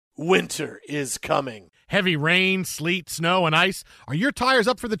winter is coming. Heavy rain, sleet, snow, and ice. Are your tires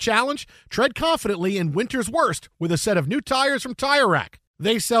up for the challenge? Tread confidently in winter's worst with a set of new tires from Tire Rack.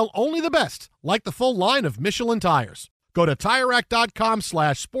 They sell only the best, like the full line of Michelin tires. Go to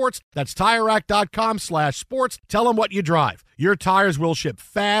TireRack.com/sports. That's TireRack.com/sports. Tell them what you drive. Your tires will ship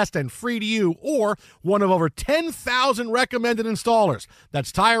fast and free to you or one of over 10,000 recommended installers.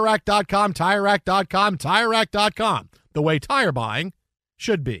 That's TireRack.com, TireRack.com, TireRack.com. The way tire buying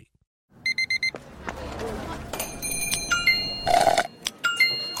should be.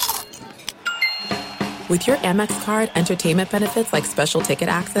 With your Amex card, entertainment benefits like special ticket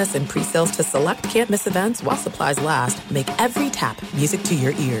access and pre-sales to select can't-miss events while supplies last make every tap music to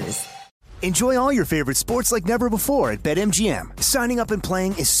your ears. Enjoy all your favorite sports like never before at BetMGM. Signing up and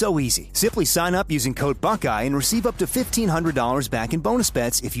playing is so easy. Simply sign up using code Buckeye and receive up to $1,500 back in bonus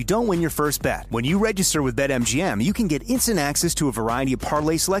bets if you don't win your first bet. When you register with BetMGM, you can get instant access to a variety of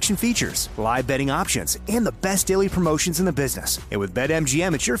parlay selection features, live betting options, and the best daily promotions in the business. And with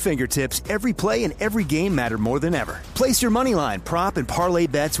BetMGM at your fingertips, every play and every game matter more than ever. Place your moneyline, prop, and parlay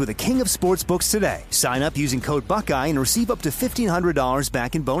bets with the king of sportsbooks today. Sign up using code Buckeye and receive up to $1,500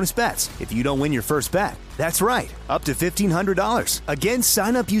 back in bonus bets if you don't win your first bet. That's right, up to $1,500. Again,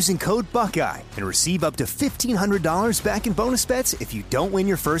 sign up using code Buckeye and receive up to $1,500 back in bonus bets if you don't win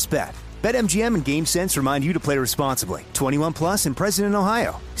your first bet. BetMGM and GameSense remind you to play responsibly. 21 plus and present in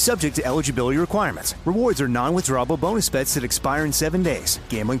Ohio. Subject to eligibility requirements. Rewards are non-withdrawable bonus bets that expire in 7 days.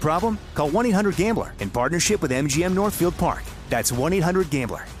 Gambling problem? Call 1-800-GAMBLER in partnership with MGM Northfield Park. That's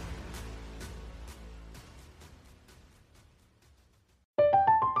 1-800-GAMBLER.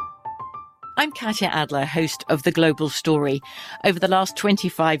 I'm Katya Adler, host of The Global Story. Over the last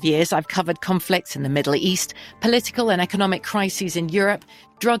 25 years, I've covered conflicts in the Middle East, political and economic crises in Europe,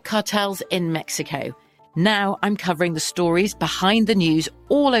 drug cartels in Mexico. Now I'm covering the stories behind the news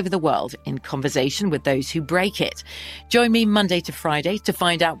all over the world in conversation with those who break it. Join me Monday to Friday to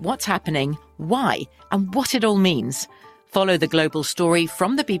find out what's happening, why, and what it all means. Follow The Global Story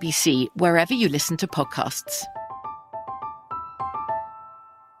from the BBC wherever you listen to podcasts.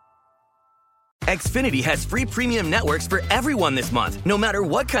 Xfinity has free premium networks for everyone this month, no matter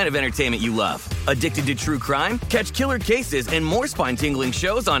what kind of entertainment you love. Addicted to true crime? Catch killer cases and more spine-tingling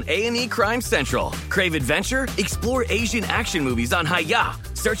shows on A&E Crime Central. Crave adventure? Explore Asian action movies on Hi-Ya.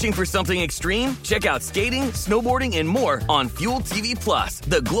 Searching for something extreme? Check out skating, snowboarding, and more on Fuel TV Plus,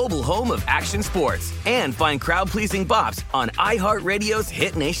 the global home of action sports. And find crowd-pleasing bops on iHeartRadio's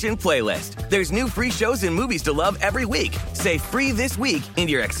Hit Nation playlist. There's new free shows and movies to love every week. Say free this week in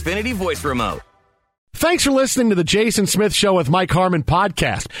your Xfinity voice remote. Thanks for listening to the Jason Smith Show with Mike Harmon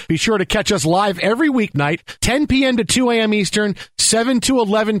podcast. Be sure to catch us live every weeknight, 10 p.m. to 2 a.m. Eastern, 7 to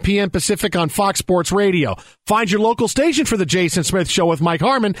 11 p.m. Pacific on Fox Sports Radio. Find your local station for the Jason Smith Show with Mike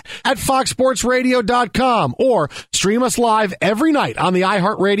Harmon at foxsportsradio.com or stream us live every night on the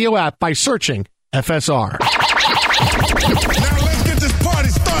iHeartRadio app by searching FSR. Now let's get this party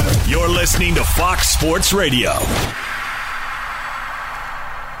started. You're listening to Fox Sports Radio.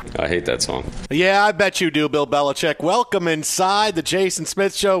 I hate that song. Yeah, I bet you do, Bill Belichick. Welcome inside the Jason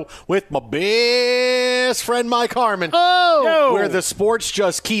Smith Show with my best friend Mike Harmon. Oh! Where the sports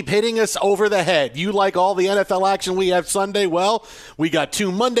just keep hitting us over the head. You like all the NFL action we have Sunday? Well, we got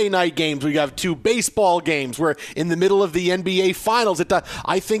 2 Monday night games. We got 2 baseball games. We're in the middle of the NBA Finals.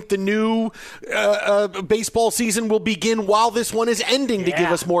 I think the new baseball season will begin while this one is ending to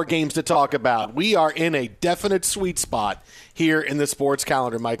give us more games to talk about. We are in a definite sweet spot here in the sports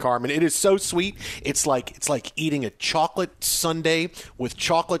calendar, Mike Harmon. It is so sweet. It's like eating a chocolate sundae with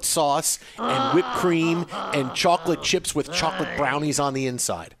chocolate sauce and whipped cream and chocolate chips with chocolate brownies on the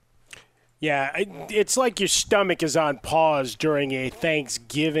inside. Yeah, it's like your stomach is on pause during a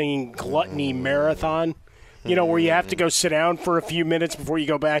Thanksgiving gluttony marathon. You know, where you have to go sit down for a few minutes before you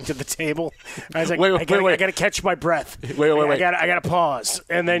go back to the table. I was like, I got to catch my breath. Wait. I got to pause,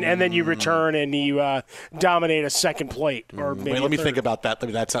 and then you return and you dominate a second plate. Or maybe let me think about that.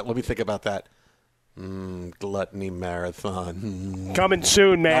 Let me think about that. Gluttony marathon. Coming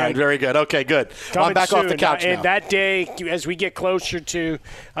soon, man. All right, very good. Okay, good. I'm back off the couch now. And that day, as we get closer to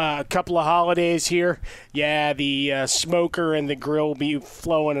a couple of holidays here, the smoker and the grill will be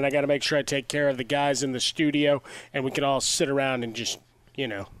flowing, and I got to make sure I take care of the guys in the studio, and we can all sit around and just,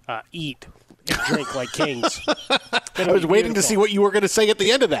 eat and drink like kings. I was waiting to see what you were going to say at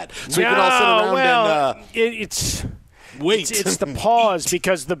the end of that, so we can all sit around it's... Wait. It's the pause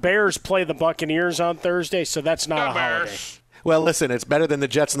because the Bears play the Buccaneers on Thursday, so that's not a holiday. Well, listen, it's better than the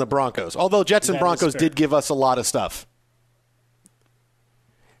Jets and the Broncos. Although Jets and Broncos did give us a lot of stuff.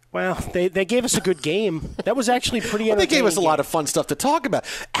 Well, they gave us a good game. That was actually pretty entertaining. They gave us a lot of fun stuff to talk about.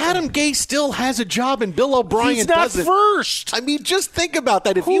 Adam Gase still has a job, and Bill O'Brien doesn't. He's not first. I mean, just think about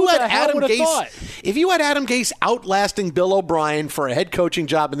that. If you had Adam Gase outlasting Bill O'Brien for a head coaching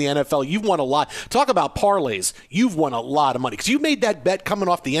job in the NFL, you've won a lot. Talk about parlays. You've won a lot of money because you made that bet coming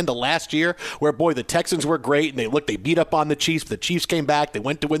off the end of last year, where boy, the Texans were great, and they beat up on the Chiefs. The Chiefs came back. They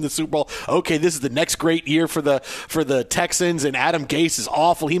went to win the Super Bowl. Okay, this is the next great year for the Texans, and Adam Gase is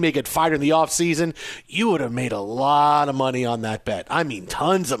awful. He may get fired in the offseason. You would have made a lot of money on that bet. I mean,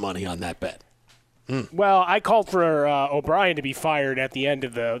 tons of money on that bet. Well, I called for O'Brien to be fired at the end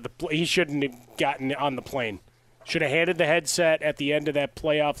of he shouldn't have gotten on the plane. Should have handed the headset at the end of that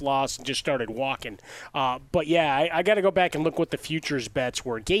playoff loss and just started walking. But, yeah, I got to go back and look what the futures bets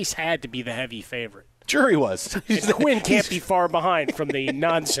were. Gase had to be the heavy favorite. Sure he was. Quinn can't be far behind from the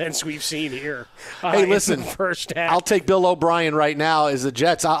nonsense we've seen here. Hey, listen, in the first half. I'll take Bill O'Brien right now as the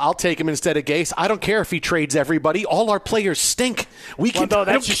Jets. I'll take him instead of Gase. I don't care if he trades everybody. All our players stink.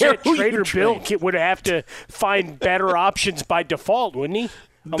 That's just it. Trader Bill would have to find better options by default, wouldn't he?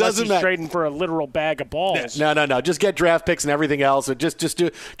 Unless he's trading for a literal bag of balls. No. Just get draft picks and everything else. Or just do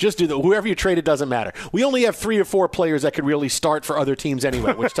whoever you trade, it doesn't matter. We only have 3 or 4 players that could really start for other teams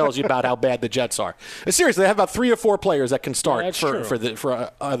anyway, which tells you about how bad the Jets are. Seriously, they have about 3 or 4 players that can start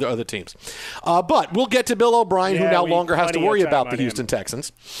for other teams. But we'll get to Bill O'Brien, who no longer has to worry about the Houston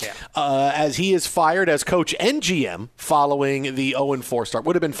Texans, as he is fired as coach and GM following the 0-4 start.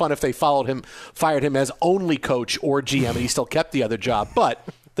 Would have been fun if they fired him as only coach or GM, and he still kept the other job, but.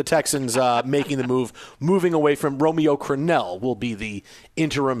 The Texans making the moving away from Romeo Crennel will be the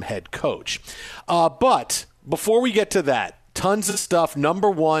interim head coach. But before we get to that, tons of stuff. Number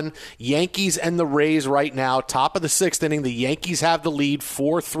one, Yankees and the Rays right now, top of the 6th inning. The Yankees have the lead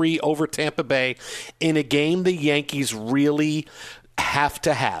 4-3 over Tampa Bay in a game the Yankees really have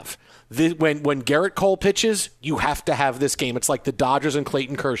to have. When Garrett Cole pitches, you have to have this game. It's like the Dodgers and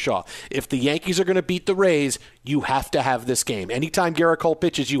Clayton Kershaw. If the Yankees are going to beat the Rays, you have to have this game. Anytime Garrett Cole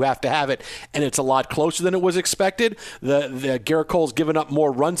pitches, you have to have it, and it's a lot closer than it was expected. The Garrett Cole's given up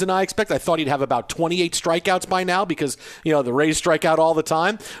more runs than I expect. I thought he'd have about 28 strikeouts by now because the Rays strike out all the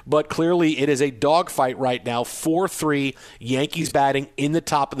time, but clearly it is a dogfight right now. 4-3, Yankees batting in the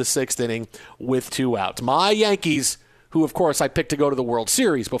top of the 6th inning with 2 outs. My Yankees, who, of course, I picked to go to the World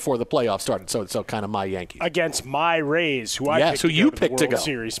Series before the playoffs started, so kind of my Yankees. Against my Rays, who I picked to go to the World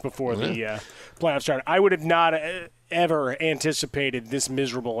Series before the playoffs started. I would have not ever anticipated this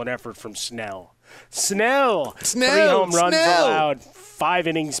miserable an effort from Snell. Snell! 3 home runs allowed, 5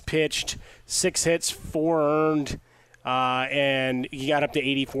 innings pitched, 6 hits, 4 earned, and he got up to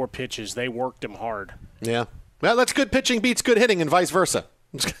 84 pitches. They worked him hard. Yeah. Well, that's good pitching beats good hitting and vice versa.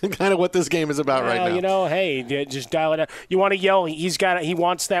 It's kind of what this game is about right now. Hey, just dial it out. You want to yell, he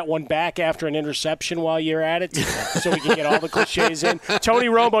wants that one back after an interception while you're at it, so we can get all the cliches in. Tony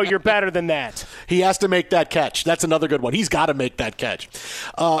Romo, you're better than that. He has to make that catch. That's another good one. He's got to make that catch.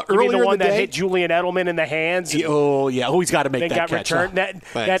 Earlier the one that hit Julian Edelman in the hands? He's got to make that catch. Returned.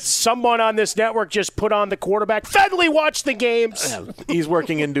 That someone on this network just put on the quarterback. Fedley watched the games. He's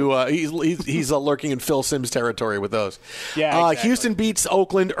working into he's lurking in Phil Simms territory with those. Yeah, exactly. Houston beats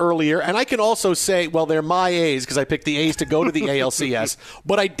Oakland earlier, and I can also say, well, they're my A's because I picked the A's to go to the ALCS,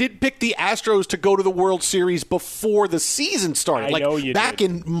 but I did pick the Astros to go to the World Series before the season started. I know you back did.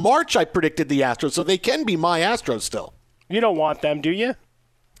 In March, I predicted the Astros, so they can be my Astros still. You don't want them, do you?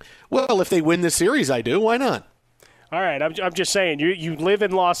 Well, if they win the series, I do. Why not? All right, I'm just saying, you live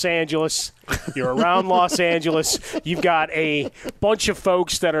in Los Angeles. You're around Los Angeles. You've got a bunch of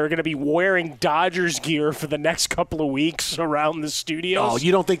folks that are going to be wearing Dodgers gear for the next couple of weeks around the studios. Oh,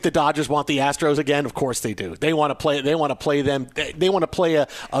 you don't think the Dodgers want the Astros again? Of course they do. They want to play. They want to play them. They want to play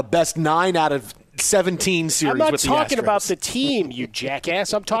a best 9 out of 17 series. I'm not with talking the Astros. About the team, you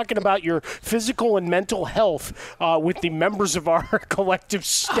jackass. I'm talking about your physical and mental health with the members of our collective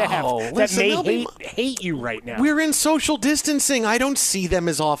staff hate you right now. We're in social distancing. I don't see them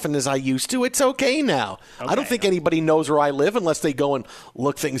as often as I used to. It's okay now. Okay. I don't think anybody knows where I live unless they go and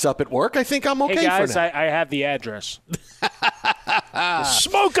look things up at work. I think I'm okay hey guys, for now. I have the address.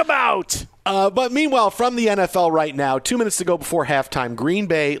 Smoke them out! But meanwhile, from the NFL right now, 2 minutes to go before halftime, Green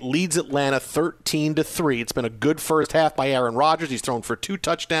Bay leads Atlanta 13-3. It's been a good first half by Aaron Rodgers. He's thrown for 2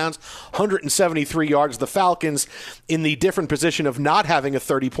 touchdowns, 173 yards. The Falcons in the different position of not having a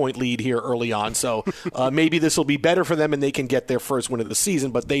 30-point lead here early on. So maybe this will be better for them and they can get their first win of the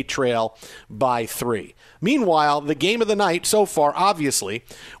season, but they trail by 3. Meanwhile, the game of the night so far, obviously,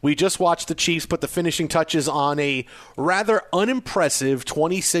 we just watched the Chiefs put the finishing touches on a rather unimpressive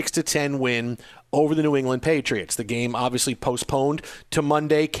 26-10 win over the New England Patriots. The game obviously postponed to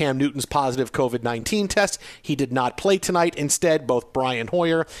Monday. Cam Newton's positive COVID-19 test. He did not play tonight. Instead, both Brian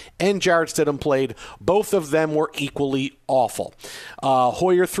Hoyer and Jarrett Stidham played. Both of them were equally awful.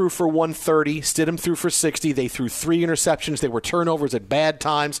 Hoyer threw for 130. Stidham threw for 60. They threw 3 interceptions. They were turnovers at bad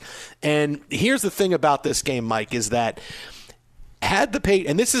times. And here's the thing about this game, Mike, is that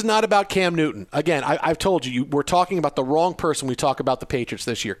and this is not about Cam Newton. Again, I've told you, we're talking about the wrong person when we talk about the Patriots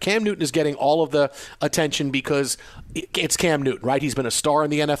this year. Cam Newton is getting all of the attention because it's Cam Newton, right? He's been a star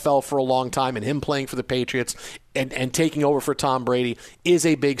in the NFL for a long time, and him playing for the Patriots and taking over for Tom Brady is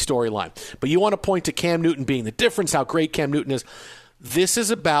a big storyline. But you want to point to Cam Newton being the difference, how great Cam Newton is. This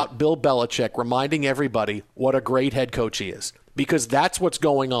is about Bill Belichick reminding everybody what a great head coach he is, because that's what's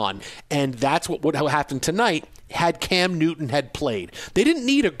going on, and that's what would have happened tonight had Cam Newton had played. They didn't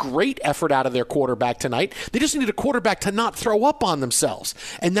need a great effort out of their quarterback tonight. They just needed a quarterback to not throw up on themselves,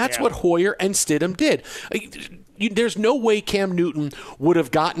 and that's what Hoyer and Stidham did. There's no way Cam Newton would have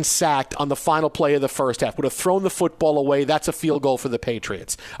gotten sacked on the final play of the first half, would have thrown the football away. That's a field goal for the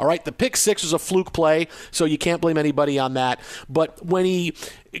Patriots. All right, the pick six was a fluke play, so you can't blame anybody on that. But when he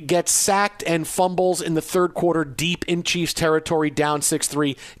gets sacked and fumbles in the third quarter deep in Chiefs territory, down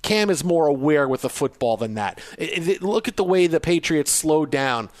 6-3, Cam is more aware with the football than that. Look at the way the Patriots slowed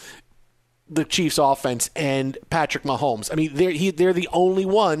down the Chiefs offense and Patrick Mahomes. I mean, they're the only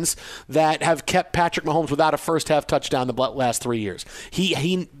ones that have kept Patrick Mahomes without a first-half touchdown the last 3 years.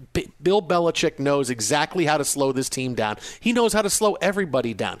 Bill Belichick knows exactly how to slow this team down. He knows how to slow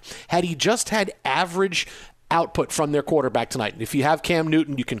everybody down. Had he just had average output from their quarterback tonight. If you have Cam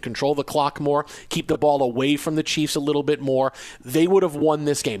Newton, you can control the clock more, keep the ball away from the Chiefs a little bit more. They would have won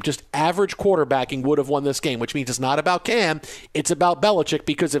this game. Just average quarterbacking would have won this game, which means it's not about Cam, it's about Belichick,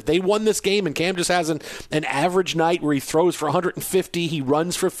 because if they won this game and Cam just has an average night where he throws for 150, he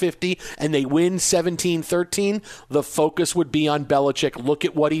runs for 50, and they win 17-13, the focus would be on Belichick. Look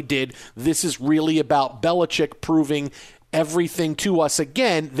at what he did. This is really about Belichick proving everything to us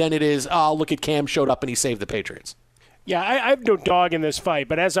again than it is, look at Cam showed up and he saved the Patriots. Yeah, I have no dog in this fight,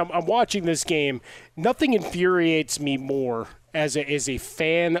 but as I'm watching this game, nothing infuriates me more as a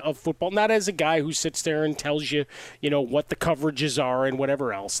fan of football, not as a guy who sits there and tells you, what the coverages are and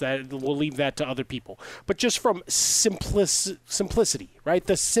whatever else. That we'll leave that to other people. But just from simplicity, right?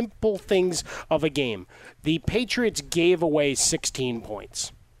 The simple things of a game. The Patriots gave away 16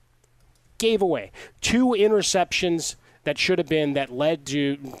 points. Gave away 2 interceptions that should have been, that led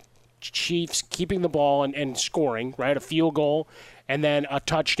to Chiefs keeping the ball and scoring, right? A field goal, and then a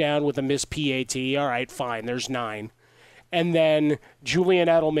touchdown with a missed PAT. All right, fine, there's 9. And then Julian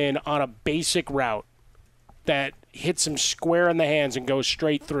Edelman on a basic route that hits him square in the hands and goes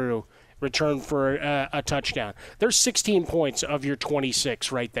straight through, return for a touchdown. There's 16 points of your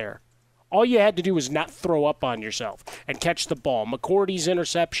 26 right there. All you had to do was not throw up on yourself and catch the ball. McCourty's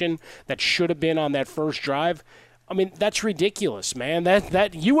interception that should have been on that first drive, I mean, that's ridiculous, man.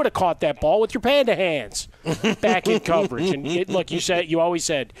 That you would have caught that ball with your panda hands back in coverage. And look, you always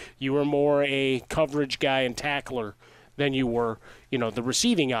said you were more a coverage guy and tackler than you were, the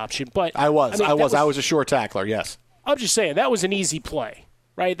receiving option. But I was a sure tackler. Yes. I'm just saying that was an easy play,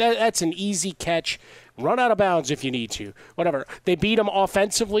 right? That's an easy catch. Run out of bounds if you need to. Whatever. They beat them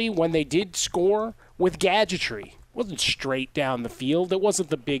offensively when they did score with gadgetry. It wasn't straight down the field. It wasn't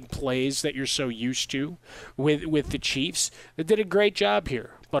the big plays that you're so used to with the Chiefs. They did a great job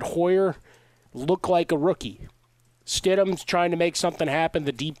here. But Hoyer looked like a rookie. Stidham's trying to make something happen.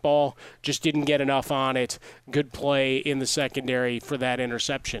 The deep ball just didn't get enough on it. Good play in the secondary for that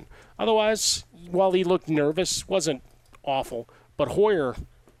interception. Otherwise, while he looked nervous, wasn't awful. But Hoyer,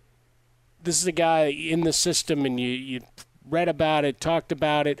 this is a guy in the system, and you read about it, talked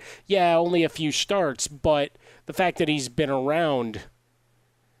about it. Yeah, only a few starts, but the fact that he's been around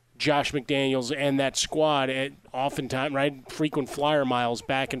Josh McDaniels and that squad oftentimes, right, frequent flyer miles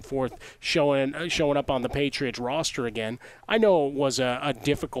back and forth, showing up on the Patriots roster again. I know it was a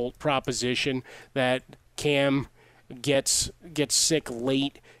difficult proposition that Cam gets sick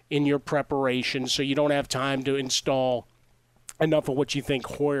late in your preparation, so you don't have time to install enough of what you think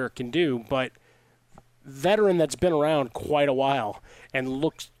Hoyer can do, but veteran that's been around quite a while and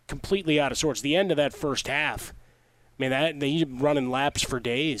looks completely out of sorts. The end of that first half, I mean, he's running laps for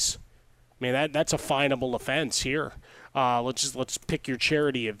days. I mean, that's a finable offense here. Let's pick your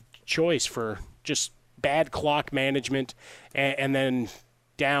charity of choice for just bad clock management and then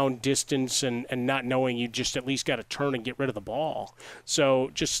down distance and not knowing you just at least got to turn and get rid of the ball.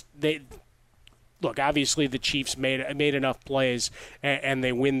 So look, obviously the Chiefs made enough plays and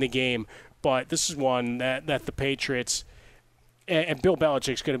they win the game, but this is one that the Patriots, and Bill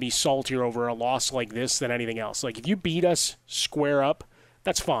Belichick's going to be saltier over a loss like this than anything else. Like, if you beat us square up,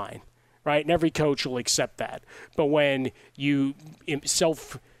 that's fine, right? And every coach will accept that. But when you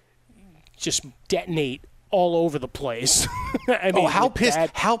just detonate all over the place. I mean, how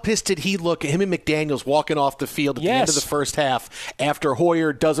pissed did he look? Him and McDaniels walking off the field at the end of the first half after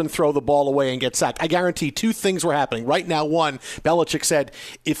Hoyer doesn't throw the ball away and get sacked. I guarantee two things were happening. Right now, one, Belichick said,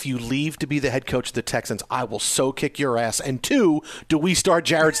 if you leave to be the head coach of the Texans, I will so kick your ass. And two, do we start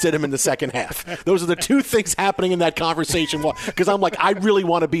Jarrett Stidham in the second half? Those are the two things happening in that conversation. Because I'm like, I really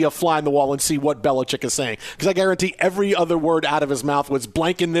want to be a fly in the wall and see what Belichick is saying. Because I guarantee every other word out of his mouth was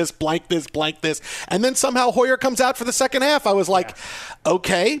blanking this, blank this, blank this. And then somehow Hoyer comes out for the second half. I was like,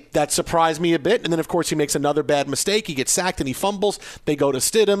 okay, that surprised me a bit. And then, of course, he makes another bad mistake. He gets sacked and he fumbles. They go to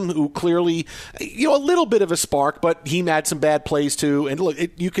Stidham, who clearly, a little bit of a spark, but he had some bad plays too. And look,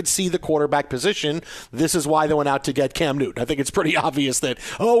 you could see the quarterback position. This is why they went out to get Cam Newton. I think it's pretty obvious that,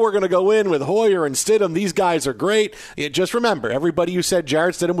 we're going to go in with Hoyer and Stidham. These guys are great. Just remember, everybody who said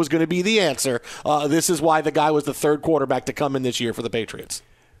Jarrett Stidham was going to be the answer, this is why the guy was the third quarterback to come in this year for the Patriots.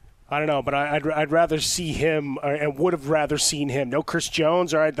 I don't know, but I'd rather see him, and would have rather seen him. No Chris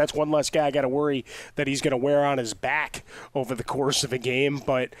Jones, all right, that's one less guy I got to worry that he's going to wear on his back over the course of a game.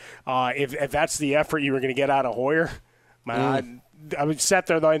 But if that's the effort you were going to get out of Hoyer, man, I was sat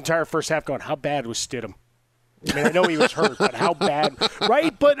there the entire first half going, how bad was Stidham? I mean, I know he was hurt, but how bad,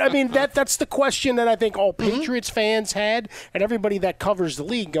 right? But, I mean, that's the question that I think all Patriots fans had, and everybody that covers the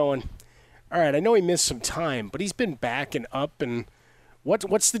league going, all right, I know he missed some time, but he's been back and up, and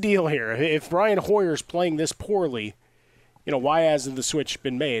what's the deal here? If Brian Hoyer's playing this poorly, why hasn't the switch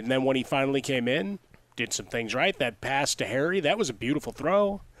been made? And then when he finally came in, did some things right. That pass to Harry, that was a beautiful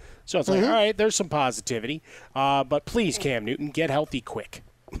throw. So it's like, all right, there's some positivity. But please, Cam Newton, get healthy quick.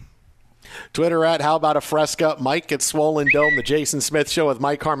 Twitter at How About a Fresca. Mike at Swollen Dome, the Jason Smith Show with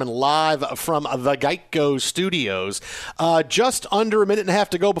Mike Harmon live from the Geico Studios. Just under a minute and a half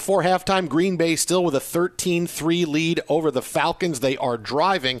to go before halftime. Green Bay still with a 13-3 lead over the Falcons. They are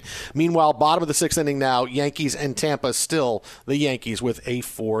driving. Meanwhile, bottom of the sixth inning now, Yankees and Tampa still the Yankees with a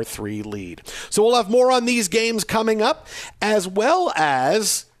 4-3 lead. So we'll have more on these games coming up, as well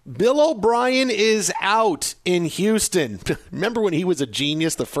as Bill O'Brien is out in Houston. Remember when he was a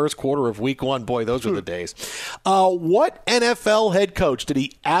genius the first quarter of week one? Boy, those were the days. What NFL head coach did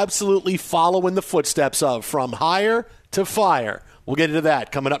he absolutely follow in the footsteps of from hire to fire? We'll get into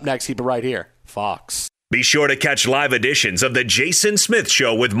that coming up next. Keep it right here. Fox. Be sure to catch live editions of The Jason Smith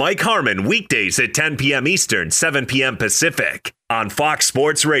Show with Mike Harmon weekdays at 10 p.m. Eastern, 7 p.m. Pacific on Fox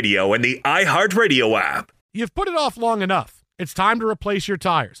Sports Radio and the iHeartRadio app. You've put it off long enough. It's time to replace your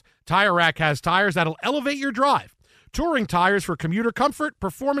tires. Tire Rack has tires that'll elevate your drive. Touring tires for commuter comfort,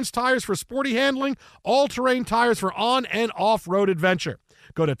 performance tires for sporty handling, all-terrain tires for on- and off-road adventure.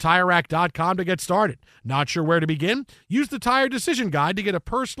 Go to TireRack.com to get started. Not sure where to begin? Use the Tire Decision Guide to get a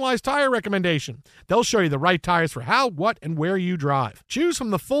personalized tire recommendation. They'll show you the right tires for how, what, and where you drive. Choose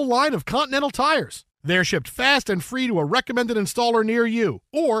from the full line of Continental tires. They're shipped fast and free to a recommended installer near you.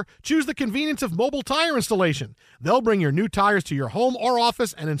 Or choose the convenience of mobile tire installation. They'll bring your new tires to your home or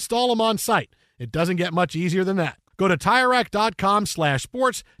office and install them on site. It doesn't get much easier than that. Go to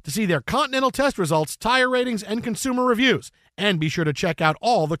TireRack.com/sports to see their Continental test results, tire ratings, and consumer reviews. And be sure to check out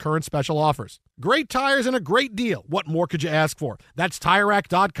all the current special offers. Great tires and a great deal. What more could you ask for? That's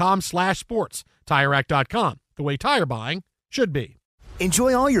TireRack.com/sports. TireRack.com, the way tire buying should be.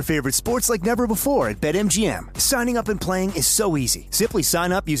 Enjoy all your favorite sports like never before at BetMGM. Signing up and playing is so easy. Simply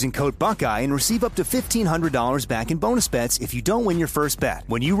sign up using code Buckeye and receive up to $1,500 back in bonus bets if you don't win your first bet.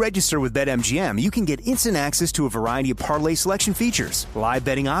 When you register with BetMGM, you can get instant access to a variety of parlay selection features, live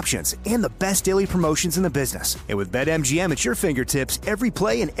betting options, and the best daily promotions in the business. And with BetMGM at your fingertips, every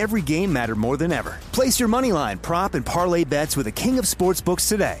play and every game matter more than ever. Place your moneyline, prop, and parlay bets with the king of sportsbooks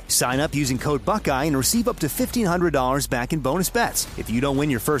today. Sign up using code Buckeye and receive up to $1,500 back in bonus bets if you don't win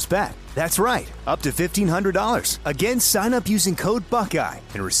your first bet. That's right, up to $1,500. Again, sign up using code Buckeye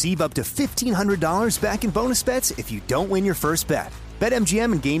and receive up to $1,500 back in bonus bets if you don't win your first bet.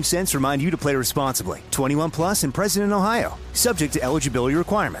 BetMGM and GameSense remind you to play responsibly. 21 plus and present in Ohio. Subject to eligibility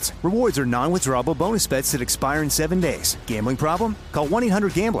requirements. Rewards are non-withdrawable bonus bets that expire in 7 days. Gambling problem? Call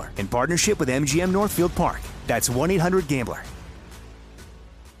 1-800-GAMBLER in partnership with MGM Northfield Park. That's 1-800-GAMBLER.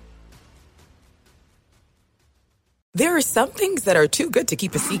 There are some things that are too good to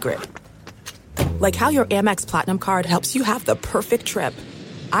keep a secret. Like how your Amex Platinum card helps you have the perfect trip.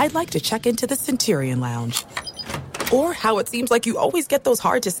 I'd like to check into the Centurion Lounge. Or how it seems like you always get those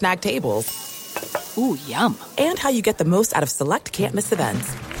hard-to-snag tables. Ooh, yum. And how you get the most out of select can't-miss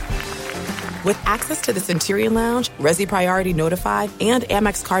events. With access to the Centurion Lounge, Resi Priority Notified, and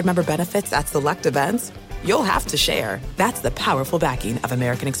Amex card member benefits at select events, you'll have to share. That's the powerful backing of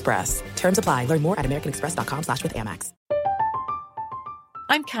American Express. Terms apply. Learn more at americanexpress.com/withAmex.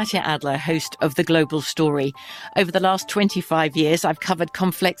 I'm Katya Adler, host of The Global Story. Over the last 25 years, I've covered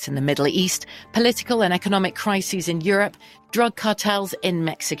conflicts in the Middle East, political and economic crises in Europe, drug cartels in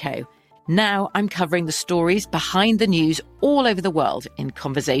Mexico. Now I'm covering the stories behind the news all over the world in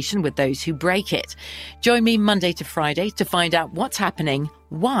conversation with those who break it. Join me Monday to Friday to find out what's happening,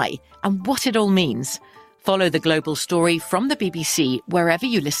 why, and what it all means. Follow The Global Story from the BBC wherever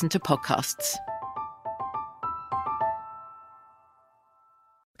you listen to podcasts.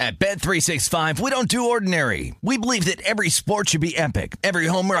 At Bet365, we don't do ordinary. We believe that every sport should be epic. Every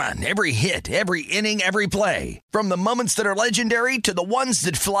home run, every hit, every inning, every play. From the moments that are legendary to the ones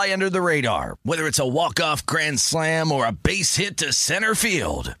that fly under the radar. Whether it's a walk-off grand slam or a base hit to center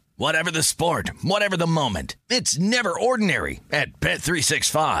field. Whatever the sport, whatever the moment. It's never ordinary at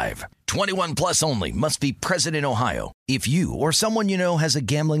Bet365. 21 plus only. Must be present in Ohio. If you or someone you know has a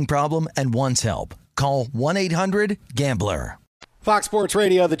gambling problem and wants help, call 1-800-GAMBLER. Fox Sports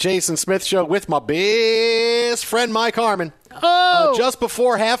Radio, the Jason Smith Show with my best friend Mike Harmon. Just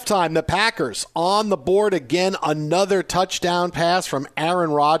before halftime, the Packers on the board again. Another touchdown pass from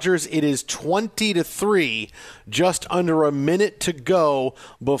Aaron Rodgers. It is 20-3, just under a minute to go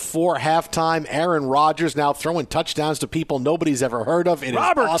before halftime. Aaron Rodgers now throwing touchdowns to people nobody's ever heard of. It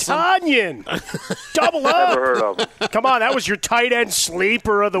Robert is awesome. Tonyan. Double up. Never heard of him. Come on, that was your tight end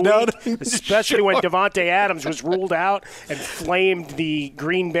sleeper of the week, especially when Devontae Adams was ruled out and flamed the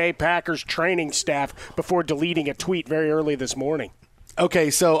Green Bay Packers training staff before deleting a tweet very early this morning. Okay,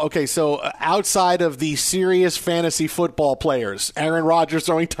 so outside of the serious fantasy football players, Aaron Rodgers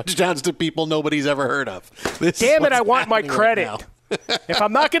throwing touchdowns to people nobody's ever heard of. Damn it, I want my credit. Right if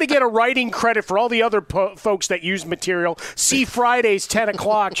I'm not going to get a writing credit for all the other folks that use material, see Friday's 10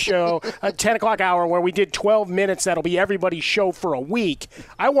 o'clock show, 10 o'clock hour, where we did 12 minutes. That'll be everybody's show for a week.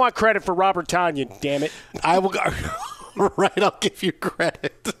 I want credit for Robert Tonyan, damn it. I will go. Right, I'll give you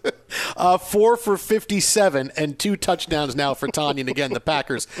credit. 4 for 57 and 2 touchdowns now for Tonyan. Again, the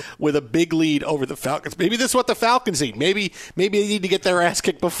Packers with a big lead over the Falcons. Maybe this is what the Falcons need. Maybe they need to get their ass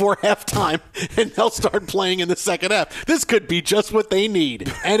kicked before halftime, and they'll start playing in the second half. This could be just what they need,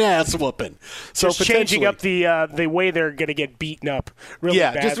 an ass whooping. So just changing up the way they're going to get beaten up really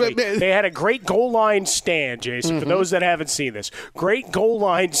badly. They had a great goal line stand, Jason, for those that haven't seen this. Great goal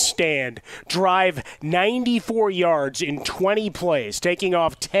line stand, drive 94 yards in 20 plays, taking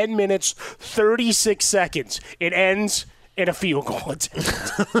off 10 minutes, 36 seconds. It ends in a field goal.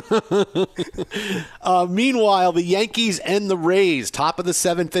 Meanwhile, the Yankees and the Rays, top of the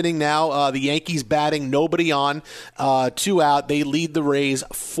 7th inning now. The Yankees batting, nobody on, 2 out. They lead the Rays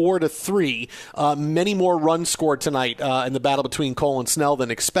 4-3. Many more runs scored tonight in the battle between Cole and Snell than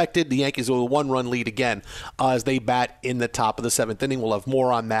expected. The Yankees with a 1-run lead again as they bat in the top of the 7th inning. We'll have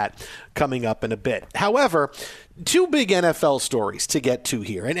more on that coming up in a bit. However, 2 big NFL stories to get to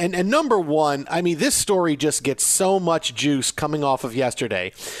here. And number one, I mean, this story just gets so much juice coming off of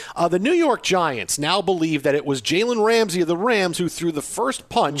yesterday. The New York Giants now believe that it was Jalen Ramsey of the Rams who threw the first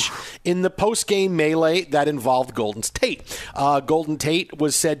punch in the post-game melee that involved Golden Tate. Golden Tate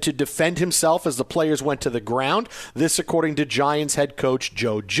was said to defend himself as the players went to the ground. This according to Giants head coach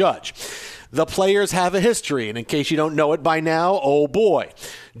Joe Judge. The players have a history, and in case you don't know it by now, oh boy.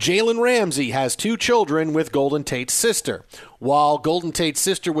 Jalen Ramsey has 2 children with Golden Tate's sister. While Golden Tate's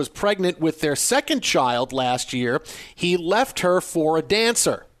sister was pregnant with their second child last year, he left her for a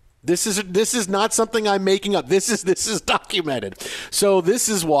dancer. This is not something I'm making up. This is documented. So this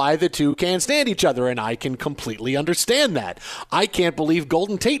is why the two can't stand each other, and I can completely understand that. I can't believe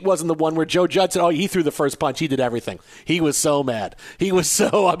Golden Tate wasn't the one where Joe Judge said, he threw the first punch. He did everything. He was so mad. He was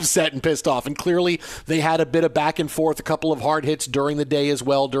so upset and pissed off. And clearly they had a bit of back and forth, a couple of hard hits during the day as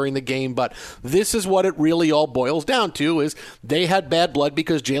well, during the game. But this is what it really all boils down to, is they had bad blood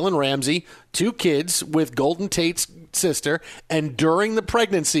because Jalen Ramsey, 2 kids with Golden Tate's sister, and during the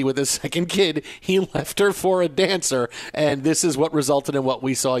pregnancy with his second kid, he left her for a dancer, and this is what resulted in what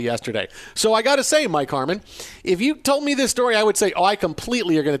we saw yesterday. So I got to say, Mike Harmon, if you told me this story, I would say, I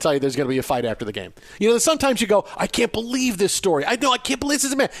completely are going to tell you there's going to be a fight after the game. You know, sometimes you go, I can't believe this story. I can't believe this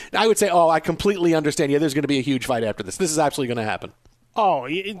is a man. I would say, I completely understand. Yeah, there's going to be a huge fight after this. This is absolutely going to happen.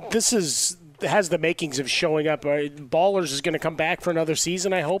 This has the makings of showing up. Ballers is going to come back for another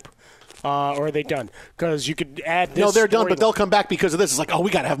season, I hope. Or are they done? Because you could add this. No, they're done, but they'll come back because of this. It's like, we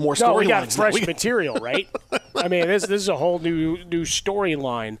got to have more storylines. No, we got fresh material, right? I mean, this is a whole new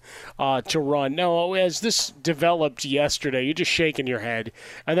storyline to run. No, as this developed yesterday, you're just shaking your head,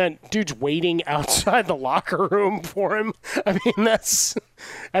 and then dude's waiting outside the locker room for him. I mean, that's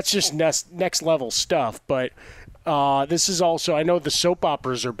just next level stuff. But this is also, I know the soap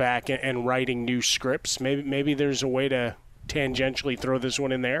operas are back and writing new scripts. Maybe there's a way to tangentially throw this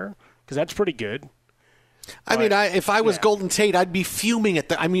one in there, because that's pretty good. I mean, if I was Golden Tate, I'd be fuming at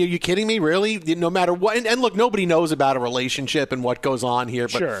that. I mean, are you kidding me? Really? No matter what. And look, nobody knows about a relationship and what goes on here.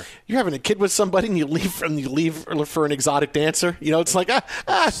 But sure. You're having a kid with somebody and you leave for an exotic dancer. You know, it's like, she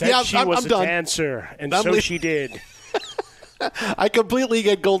was a done. Dancer, and so she did. I completely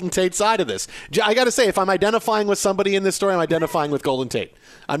get Golden Tate's side of this. I got to say, if I'm identifying with somebody in this story, I'm identifying with Golden Tate.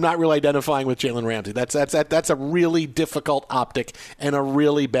 I'm not really identifying with Jalen Ramsey. That's a really difficult optic and a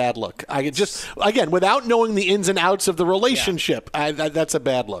really bad look. Again, without knowing the ins and outs of the relationship, that's a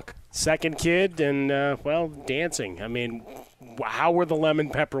bad look. Second kid and dancing. I mean, how were the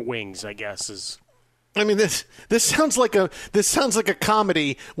lemon pepper wings? I guess is. I mean, this sounds like a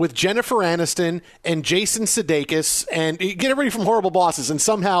comedy with Jennifer Aniston and Jason Sudeikis, and get everybody from Horrible Bosses, and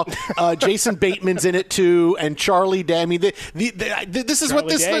somehow Jason Bateman's in it too, and Charlie Day. I mean, this is what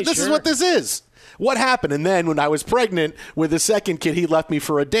this is. What happened? And then when I was pregnant with the second kid, he left me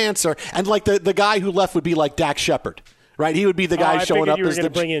for a dancer, and like the guy who left would be like Dax Shepard. Right, he would be the guy showing up. You were going to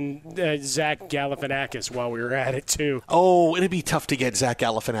bring in Zach Galifianakis while we were at it too. Oh, it'd be tough to get Zach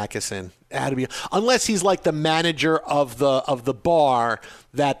Galifianakis in. Unless he's like the manager of the bar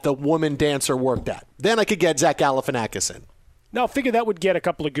that the woman dancer worked at. Then I could get Zach Galifianakis in. No, I figure that would get a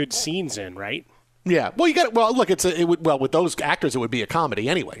couple of good scenes in, right? Yeah. Well, look, with those actors, it would be a comedy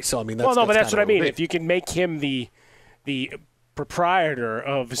anyway. So I mean, that's what I mean. If you can make him the proprietor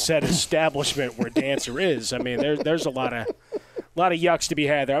of said establishment where dancer is, I mean, there's a lot of yucks to be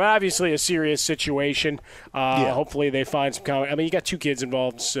had there. I mean, obviously, a serious situation. Hopefully, they find some. I mean, you got two kids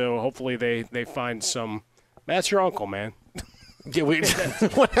involved, so hopefully they find some. That's your uncle, man. Yeah,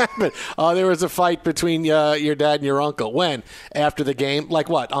 what happened? There was a fight between your dad and your uncle. When? After the game? Like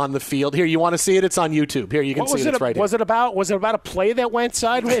what? On the field? Here, you want to see it? It's on YouTube. Here, you can see it. It's right here. Was it about a play that went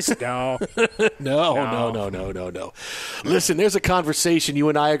sideways? No. No. Listen, there's a conversation you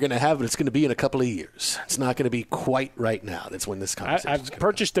and I are going to have, but it's going to be in a couple of years. It's not going to be quite right now. That's when this conversation I've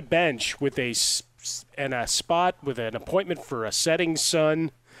purchased a bench with a spot with an appointment for a setting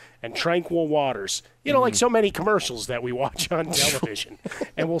sun and tranquil waters. You know, like so many commercials that we watch on television.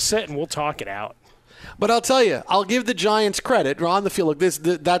 And we'll sit and we'll talk it out. But I'll tell you, I'll give the Giants credit. On the field,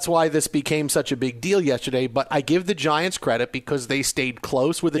 that's why this became such a big deal yesterday. But I give the Giants credit because they stayed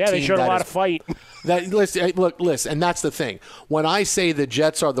close with a team. Yeah, they showed a lot of fight. Listen, and that's the thing. When I say the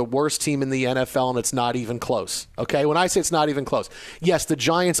Jets are the worst team in the NFL and it's not even close, okay? When I say it's not even close, yes, the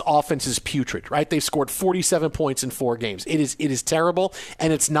Giants' offense is putrid, right? They've scored 47 points in 4 games. It is terrible,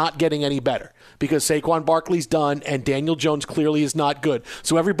 and it's not getting any better because Saquon Barkley's done and Daniel Jones clearly is not good.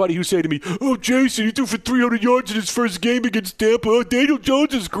 So everybody who say to me, "Oh, Jason, you threw for 300 yards in his first game against Tampa. Oh, Daniel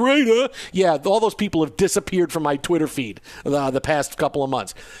Jones is great, huh?" Yeah, all those people have disappeared from my Twitter feed the past couple of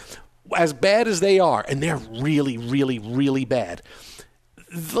months. As bad as they are, and they're really, really, really bad,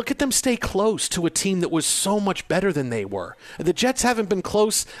 look at them stay close to a team that was so much better than they were. The Jets haven't been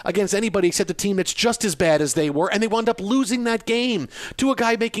close against anybody except a team that's just as bad as they were, and they wound up losing that game to a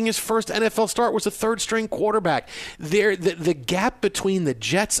guy making his first NFL start was a third-string quarterback. The gap between the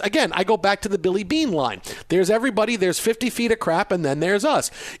Jets, again, I go back to the Billy Beane line. There's everybody, there's 50 feet of crap, and then there's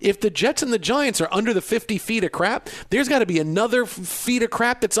us. If the Jets and the Giants are under the 50 feet of crap, there's got to be another feet of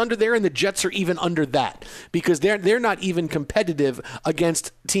crap that's under there, and the Jets are even under that because they're not even competitive against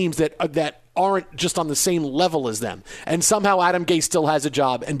teams that aren't just on the same level as them. And somehow Adam Gase still has a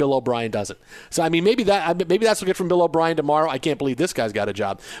job and Bill O'Brien doesn't. So, I mean, maybe that's what we'll get from Bill O'Brien tomorrow. I can't believe this guy's got a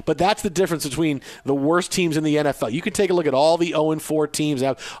job. But that's the difference between the worst teams in the NFL. You can take a look at all the 0-4 teams.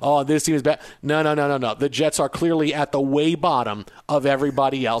 This team is bad. No. The Jets are clearly at the way bottom of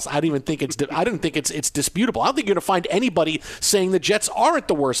everybody else. I don't think it's disputable. I don't think you're going to find anybody saying the Jets aren't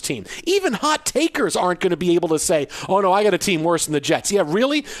the worst team. Even hot takers aren't going to be able to say, "Oh, no, I got a team worse than the Jets." Yeah,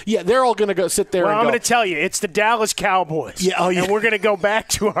 really? Yeah, they're all going to go sit there and I'm going to tell you, it's the Dallas Cowboys. Yeah, and we're going to go back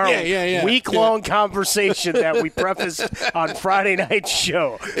to our week-long conversation that we prefaced on Friday night's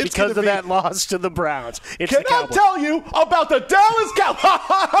show because of that loss to the Browns. Can I tell you about the Dallas Cowboys?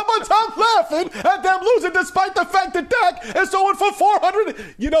 How much I'm laughing at them losing despite the fact that Dak is going for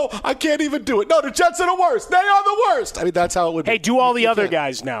 400. You know, I can't even do it. No, the Jets are the worst. They are the worst. I mean, that's how it would be. Hey, do all the other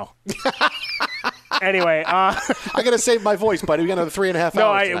guys now. Anyway, I got to save my voice, buddy. We got another 3.5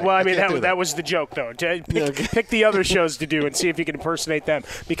 hours. No, that was the joke, though. Pick the other shows to do and see if you can impersonate them.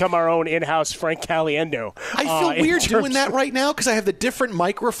 Become our own in-house Frank Caliendo. I feel weird doing that right now because I have the different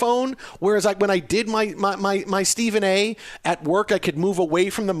microphone, whereas when I did my Stephen A. at work, I could move away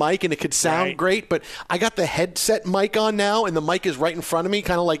from the mic and it could sound great, but I got the headset mic on now, and the mic is right in front of me,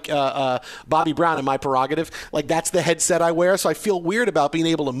 kind of like Bobby Brown in My Prerogative. Like, that's the headset I wear, so I feel weird about being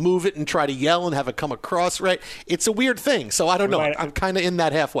able to move it and try to yell and have it come across right. It's a weird thing, so I don't know. I'm kind of in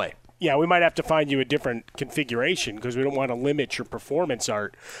that halfway. Yeah, we might have to find you a different configuration because we don't want to limit your performance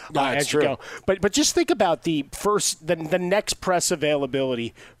art as you go. But just think about the next press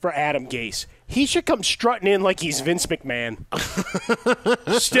availability for Adam Gase. He should come strutting in like he's Vince McMahon.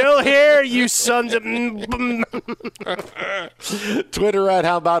 Still here, you sons of... Twitter at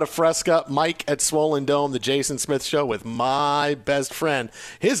How About a Fresca, Mike at Swollen Dome, the Jason Smith Show with my best friend.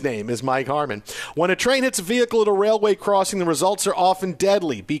 His name is Mike Harmon. When a train hits a vehicle at a railway crossing, the results are often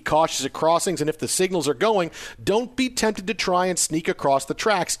deadly. Be cautious at crossings, and if the signals are going, don't be tempted to try and sneak across the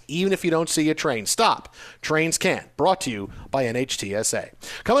tracks, even if you don't see a train. Stop. Trains can't. Brought to you by NHTSA.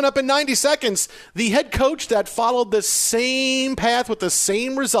 Coming up in 90 seconds, the head coach that followed the same path with the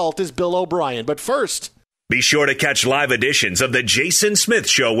same result is Bill O'Brien. But first... Be sure to catch live editions of The Jason Smith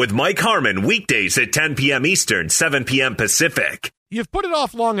Show with Mike Harmon weekdays at 10 p.m. Eastern, 7 p.m. Pacific. You've put it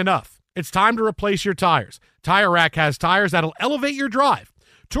off long enough. It's time to replace your tires. Tire Rack has tires that'll elevate your drive.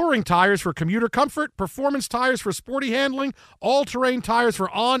 Touring tires for commuter comfort, performance tires for sporty handling, all-terrain tires for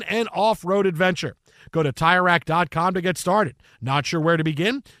on- and off-road adventure. Go to TireRack.com to get started. Not sure where to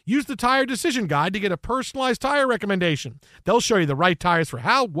begin? Use the Tire Decision Guide to get a personalized tire recommendation. They'll show you the right tires for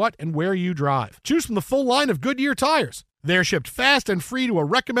how, what, and where you drive. Choose from the full line of Goodyear tires. They're shipped fast and free to a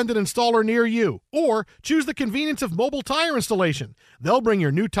recommended installer near you. Or choose the convenience of mobile tire installation. They'll bring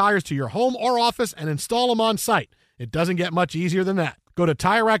your new tires to your home or office and install them on site. It doesn't get much easier than that. Go to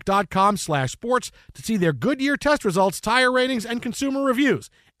TireRack.com/sports to see their Goodyear test results, tire ratings, and consumer reviews.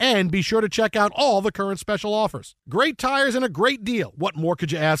 And be sure to check out all the current special offers. Great tires and a great deal. What more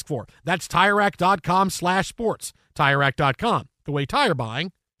could you ask for? That's TireRack.com/sports. TireRack.com, the way tire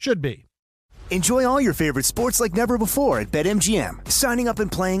buying should be. Enjoy all your favorite sports like never before at BetMGM. Signing up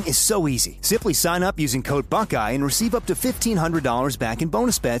and playing is so easy. Simply sign up using code Buckeye and receive up to $1,500 back in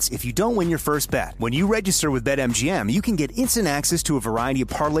bonus bets if you don't win your first bet. When you register with BetMGM, you can get instant access to a variety of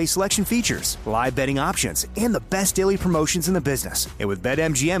parlay selection features, live betting options, and the best daily promotions in the business. And with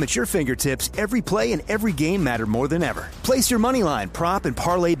BetMGM at your fingertips, every play and every game matter more than ever. Place your moneyline, prop, and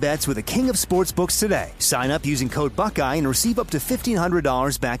parlay bets with the king of sportsbooks today. Sign up using code Buckeye and receive up to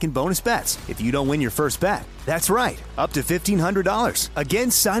 $1,500 back in bonus bets if you don't win your first bet. That's right, up to $1,500. Again,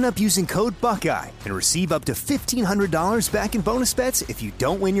 sign up using code Buckeye and receive up to $1,500 back in bonus bets if you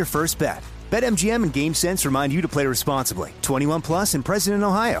don't win your first bet. BetMGM and GameSense remind you to play responsibly. 21 plus and present in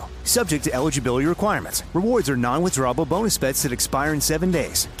Ohio. Subject to eligibility requirements. Rewards are non-withdrawable bonus bets that expire in 7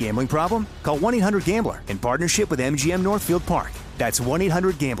 days. Gambling problem? Call 1-800-GAMBLER in partnership with MGM Northfield Park. That's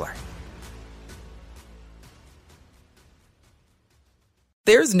 1-800-GAMBLER.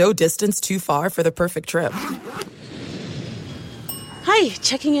 There's no distance too far for the perfect trip. Hi,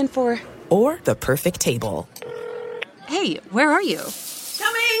 checking in for... Or the perfect table. Hey, where are you?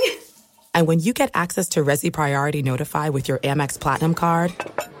 Coming! And when you get access to Resi Priority Notify with your Amex Platinum card...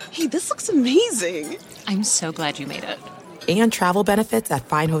 Hey, this looks amazing. I'm so glad you made it. And travel benefits at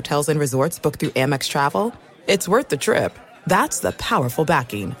fine hotels and resorts booked through Amex Travel, it's worth the trip. That's the powerful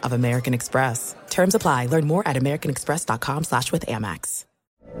backing of American Express. Terms apply. Learn more at americanexpress.com/withAmex.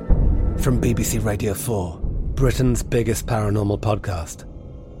 From BBC Radio 4, Britain's biggest paranormal podcast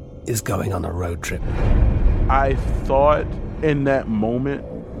is going on a road trip. I thought in that moment,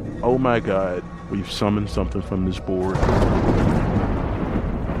 oh my God, we've summoned something from this board.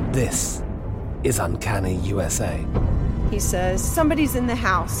 This is Uncanny USA. He says, somebody's in the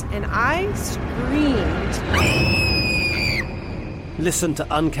house, and I screamed. Listen to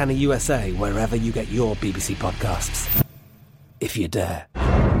Uncanny USA wherever you get your BBC podcasts, if you dare.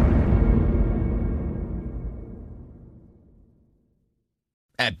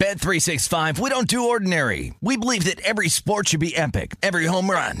 At Bet365, we don't do ordinary. We believe that every sport should be epic. Every home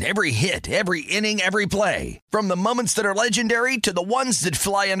run, every hit, every inning, every play. From the moments that are legendary to the ones that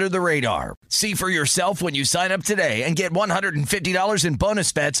fly under the radar. See for yourself when you sign up today and get $150 in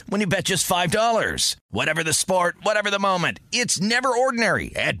bonus bets when you bet just $5. Whatever the sport, whatever the moment, it's never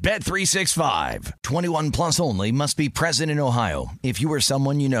ordinary at Bet365. 21 plus only. Must be present in Ohio. If you or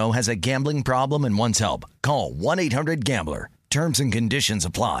someone you know has a gambling problem and wants help, call 1-800-GAMBLER. Terms and conditions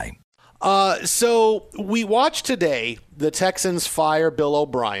apply. So we watched today The Texans fire Bill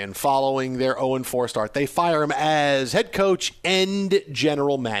O'Brien following their 0-4 start. They fire him as head coach and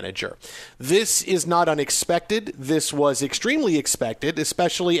general manager. This is not unexpected. This was extremely expected,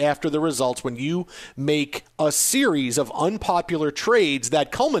 especially after the results when you make a series of unpopular trades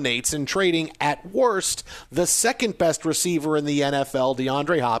that culminates in trading, at worst, the second best receiver in the NFL,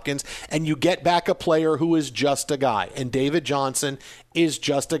 DeAndre Hopkins, and you get back a player who is just a guy. And David Johnson is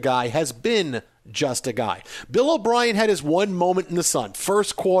just a guy, has been just a guy. Bill O'Brien had his one moment in the sun.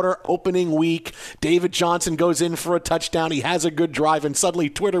 First quarter, opening week, David Johnson goes in for a touchdown. He has a good drive, and suddenly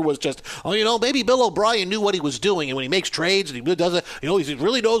Twitter was just, maybe Bill O'Brien knew what he was doing, and when he makes trades, and he does it, he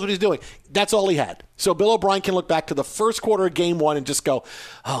really knows what he's doing. That's all he had. So Bill O'Brien can look back to the first quarter of game one and just go,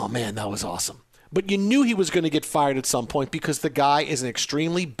 oh, man, that was awesome. But you knew he was going to get fired at some point because the guy is an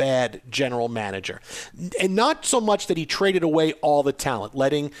extremely bad general manager. And not so much that he traded away all the talent,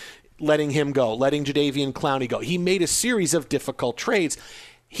 letting him go, letting Jadeveon Clowney go. He made a series of difficult trades.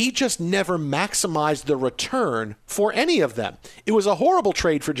 He just never maximized the return for any of them. It was a horrible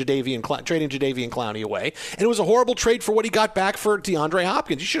trade for trading Jadeveon Clowney away, and it was a horrible trade for what he got back for DeAndre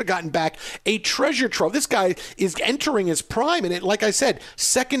Hopkins. You should have gotten back a treasure trove. This guy is entering his prime, and like I said,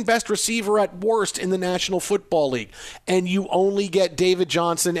 second best receiver at worst in the National Football League, and you only get David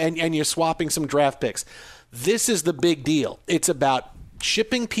Johnson, and you're swapping some draft picks. This is the big deal. It's about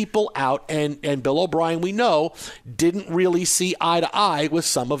shipping people out, and Bill O'Brien, we know, didn't really see eye to eye with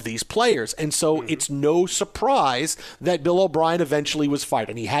some of these players. And so it's no surprise that Bill O'Brien eventually was fired.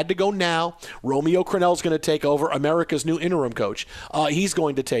 And he had to go now. Romeo Crennel's going to take over, America's new interim coach. He's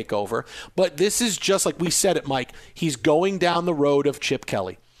going to take over. But this is just like we said it, Mike. He's going down the road of Chip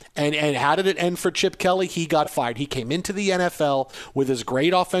Kelly. And how did it end for Chip Kelly? He got fired. He came into the NFL with his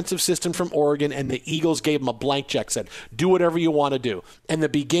great offensive system from Oregon, and the Eagles gave him a blank check, said, do whatever you want to do. In the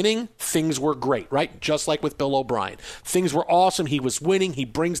beginning, things were great, right? Just like with Bill O'Brien. Things were awesome. He was winning. He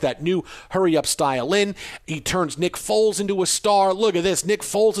brings that new hurry-up style in. He turns Nick Foles into a star. Look at this. Nick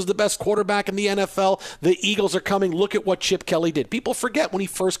Foles is the best quarterback in the NFL. The Eagles are coming. Look at what Chip Kelly did. People forget when he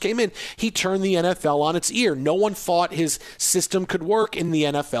first came in, he turned the NFL on its ear. No one thought his system could work in the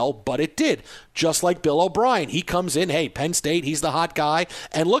NFL. But it did. Just like Bill O'Brien. He comes in, hey, Penn State, he's the hot guy.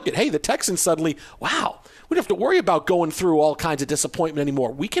 And look at, hey, the Texans suddenly, wow, we don't have to worry about going through all kinds of disappointment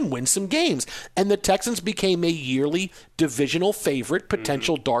anymore. We can win some games. And the Texans became a yearly divisional favorite,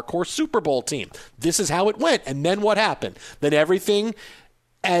 potential dark horse Super Bowl team. This is how it went. And then what happened? Then everything,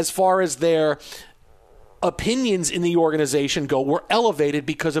 as far as their opinions in the organization go, were elevated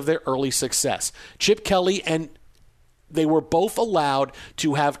because of their early success. Chip Kelly and they were both allowed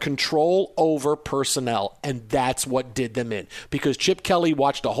to have control over personnel, and that's what did them in. Because Chip Kelly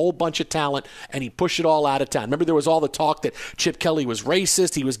watched a whole bunch of talent, and he pushed it all out of town. Remember, there was all the talk that Chip Kelly was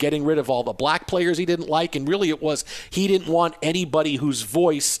racist. He was getting rid of all the black players he didn't like, and really it was he didn't want anybody whose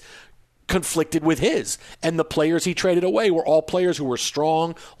voice conflicted with his. And the players he traded away were all players who were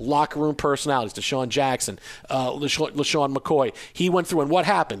strong locker room personalities. Deshaun Jackson, LaShawn McCoy. He went through, and what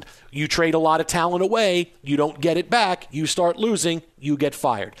happened? You trade a lot of talent away, you don't get it back, you start losing, you get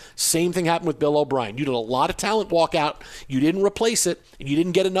fired. Same thing happened with Bill O'Brien. You did a lot of talent walk out, you didn't replace it, and you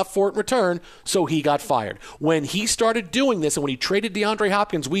didn't get enough for it in return, so he got fired. When he started doing this, and when he traded DeAndre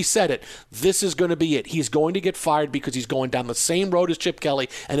Hopkins, we said it, this is going to be it. He's going to get fired because he's going down the same road as Chip Kelly,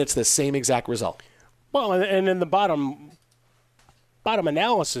 and it's the same exact result. Well, and then the bottom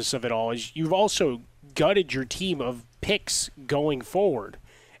analysis of it all is you've also gutted your team of picks going forward.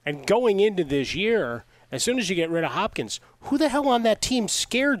 And going into this year, as soon as you get rid of Hopkins, who the hell on that team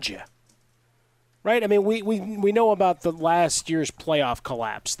scared you? Right? I mean, we know about the last year's playoff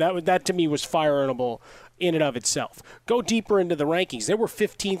collapse. That to me was fireable in and of itself. Go deeper into the rankings. They were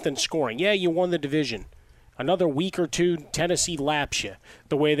 15th in scoring. Yeah, you won the division. Another week or two, Tennessee laps you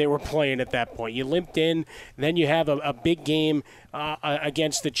the way they were playing at that point. You limped in, and then you have a big game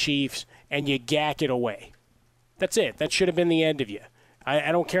against the Chiefs, and you gack it away. That's it. That should have been the end of you.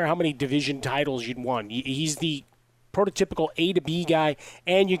 I don't care how many division titles you'd won. He's the prototypical A to B guy,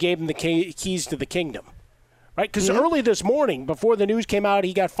 and you gave him the keys to the kingdom. Right? Because early this morning, before the news came out,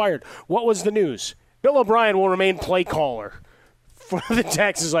 he got fired. What was the news? Bill O'Brien will remain play caller for the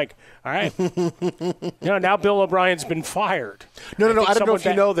Texans. Like, all right. Now Bill O'Brien's been fired. No. I don't know if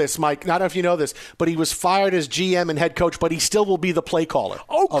you know this, Mike. I don't know if you know this, but he was fired as GM and head coach, but he still will be the play caller.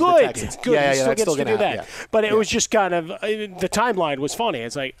 Oh, good. Good. Yeah, he still gets to do that. Yeah. But it was just kind of the timeline was funny.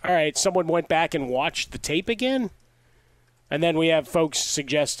 It's like, all right, someone went back and watched the tape again. And then we have folks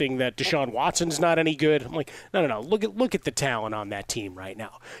suggesting that Deshaun Watson's not any good. I'm like, no. Look at the talent on that team right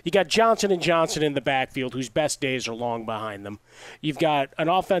now. You got Johnson & Johnson in the backfield, whose best days are long behind them. You've got an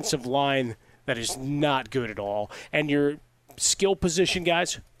offensive line that is not good at all. And your skill position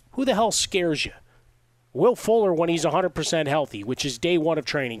guys, who the hell scares you? Will Fuller when he's 100% healthy, which is day one of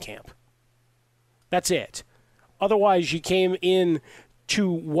training camp. That's it. Otherwise, you came in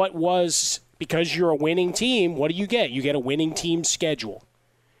to what was, because you're a winning team, what do? You get a winning team schedule.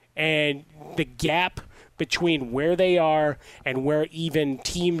 And the gap between where they are and where even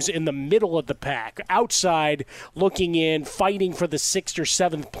teams in the middle of the pack, outside looking in, fighting for the 6th or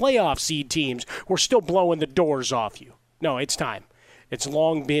 7th playoff seed teams, we're still blowing the doors off you. No, it's time. It's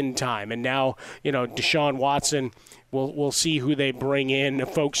long been time. And now, Deshaun Watson, we'll see who they bring in.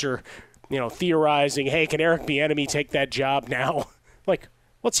 Folks are, theorizing, hey, can Eric Bieniemy take that job now? Like,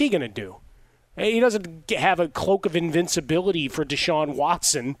 what's he going to do? He doesn't have a cloak of invincibility for Deshaun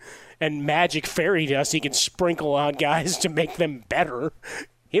Watson and magic fairy dust he can sprinkle on guys to make them better.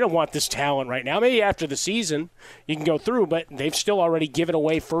 He don't want this talent right now. Maybe after the season you can go through, but they've still already given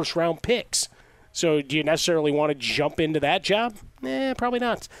away first-round picks. So do you necessarily want to jump into that job? Probably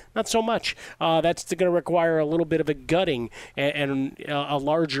not. Not so much. That's going to require a little bit of a gutting and a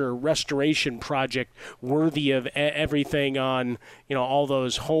larger restoration project worthy of everything on all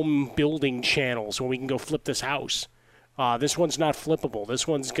those home building channels when we can go flip this house. This one's not flippable. This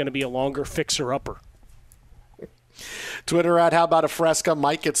one's going to be a longer fixer-upper. Twitter at How About a Fresca,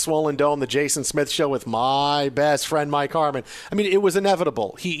 Mike at Swollen Dome, the Jason Smith Show with my best friend Mike Harmon. I mean, it was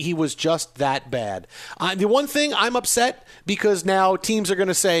inevitable. He was just that bad. The one thing I'm upset because now teams are going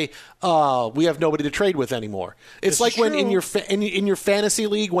to say, we have nobody to trade with anymore. It's like when in your fantasy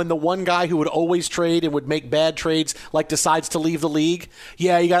league, when the one guy who would always trade and would make bad trades decides to leave the league.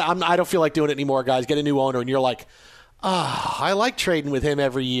 Yeah, I don't feel like doing it anymore, guys. Get a new owner, and you're like, I like trading with him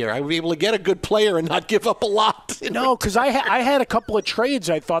every year. I would be able to get a good player and not give up a lot. No, because I had a couple of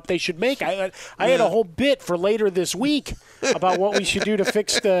trades I thought they should make. I had a whole bit for later this week about what we should do to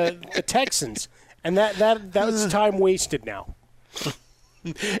fix the Texans, and that was time wasted now.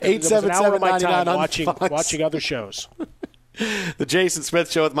 877-99 watching other shows. The Jason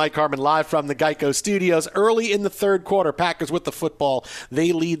Smith Show with Mike Harmon live from the Geico Studios. Early in the third quarter, Packers with the football.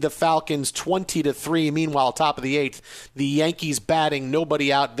 They lead the Falcons 20-3. Meanwhile, top of the 8th, the Yankees batting,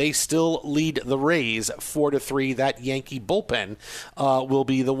 nobody out. They still lead the Rays 4-3. That Yankee bullpen will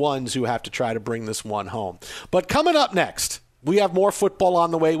be the ones who have to try to bring this one home. But coming up next, we have more football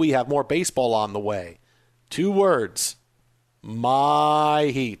on the way. We have more baseball on the way. 2 words.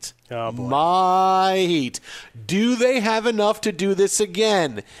 My Heat. Oh, boy. My Heat. Do they have enough to do this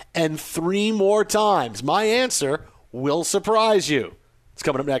again and 3 more times? My answer will surprise you. It's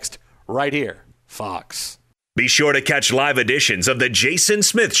coming up next right here, Fox. Be sure to catch live editions of The Jason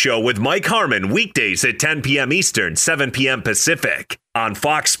Smith Show with Mike Harmon weekdays at 10 p.m. Eastern, 7 p.m. Pacific on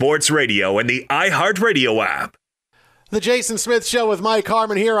Fox Sports Radio and the iHeartRadio app. The Jason Smith Show with Mike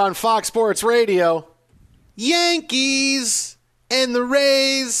Harmon here on Fox Sports Radio. Yankees and the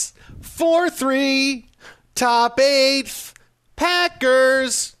Rays 4-3, top 8th,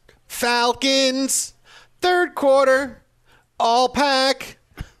 Packers, Falcons, third quarter, all pack,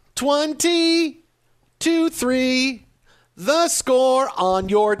 20-3, the score on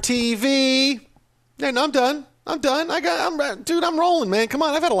your TV. And I'm done. Dude, I'm rolling, man. Come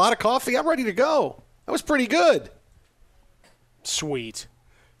on, I've had a lot of coffee. I'm ready to go. That was pretty good. Sweet.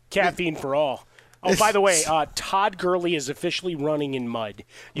 Caffeine for all. Oh, by the way, Todd Gurley is officially running in mud.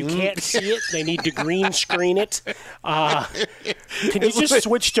 You can't see it. They need to green screen it. Can you just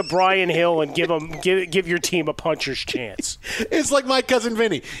switch to Brian Hill and give your team a puncher's chance? It's like my cousin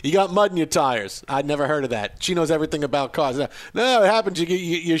Vinny. You got mud in your tires. I'd never heard of that. She knows everything about cars. No, it happens.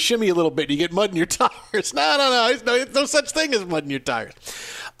 You shimmy a little bit. You get mud in your tires. No. There's no such thing as mud in your tires.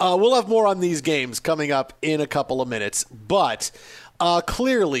 We'll have more on these games coming up in a couple of minutes, but...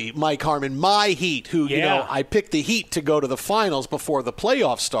 clearly, Mike Harmon, my Heat, who, I picked the Heat to go to the finals before the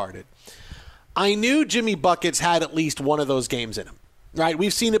playoffs started. I knew Jimmy Buckets had at least one of those games in him. Right,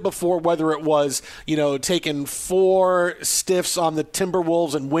 we've seen it before, whether it was, taking 4 stiffs on the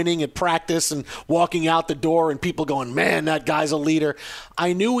Timberwolves and winning at practice and walking out the door and people going, man, that guy's a leader.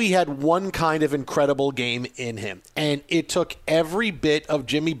 I knew he had one kind of incredible game in him, and it took every bit of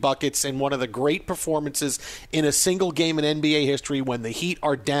Jimmy Buckets and one of the great performances in a single game in NBA history when the Heat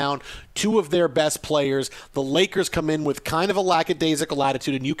are down 2 of their best players. The Lakers come in with kind of a lackadaisical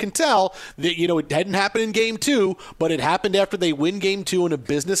attitude, and you can tell that, it hadn't happened in Game 2, but it happened after they win Game Game 2 in a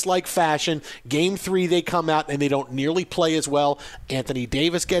business-like fashion. Game 3, they come out and they don't nearly play as well. Anthony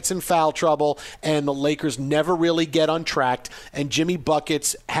Davis gets in foul trouble, and the Lakers never really get untracked. And Jimmy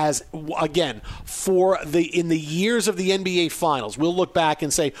Buckets has, again, in the years of the NBA Finals, we'll look back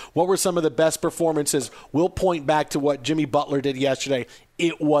and say, what were some of the best performances? We'll point back to what Jimmy Butler did yesterday.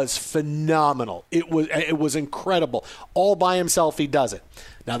 It was phenomenal. It was incredible. All by himself, he does it.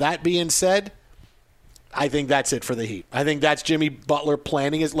 Now, that being said, I think that's it for the Heat. I think that's Jimmy Butler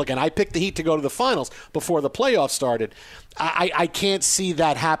planning his look. And I picked the Heat to go to the finals before the playoffs started. I can't see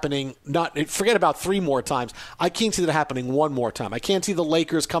that happening. Forget about 3 more times. I can't see that happening 1 more time. I can't see the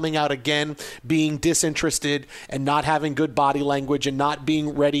Lakers coming out again being disinterested and not having good body language and not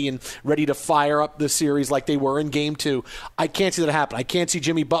being ready to fire up the series like they were in Game 2. I can't see that happen. I can't see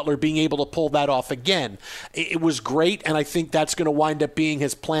Jimmy Butler being able to pull that off again. It was great, and I think that's going to wind up being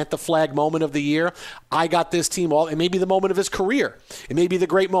his plant the flag moment of the year. I got this team it may be the moment of his career. It may be the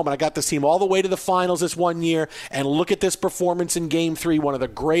great moment. I got this team all the way to the finals this one year, and look at this performance in Game 3, one of the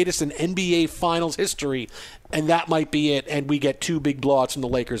greatest in NBA Finals history, and that might be it, and we get 2 big blowouts from the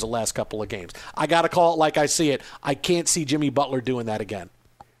Lakers the last couple of games. I got to call it like I see it. I can't see Jimmy Butler doing that again.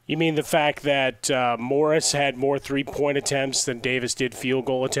 You mean the fact that Morris had more three-point attempts than Davis did field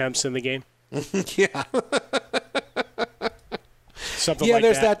goal attempts in the game? Yeah. Something yeah, like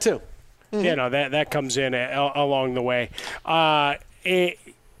there's that too. Mm-hmm. You know, that comes in along the way.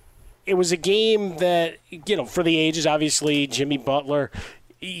 It was a game that, for the ages, obviously, Jimmy Butler,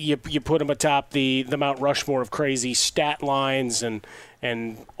 you put him atop the Mount Rushmore of crazy stat lines and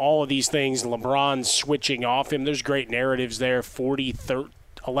all of these things. LeBron switching off him. There's great narratives there,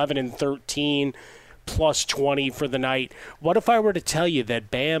 11 and 13, plus 20 for the night. What if I were to tell you that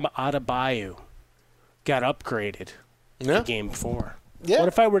Bam Adebayo got upgraded to Game 4? Yeah. What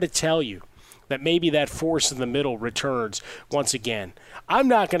if I were to tell you that maybe that force in the middle returns once again? I'm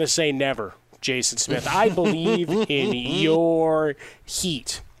not going to say never, Jason Smith. I believe in your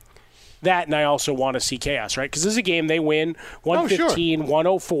Heat. That, and I also want to see chaos, right? Because this is a game they win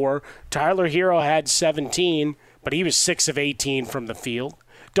 115-104. Tyler Hero had 17, but he was 6 of 18 from the field.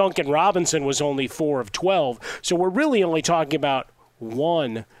 Duncan Robinson was only 4 of 12. So we're really only talking about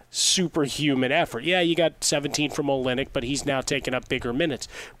one superhuman effort. Yeah, you got 17 from Olynyk, but he's now taking up bigger minutes.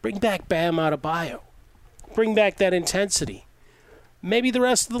 Bring back Bam Adebayo. Bring back that intensity. Maybe the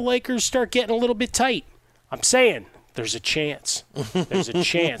rest of the Lakers start getting a little bit tight. I'm saying there's a chance. There's a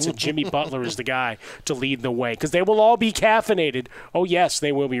chance, and Jimmy Butler is the guy to lead the way because they will all be caffeinated. Oh, yes,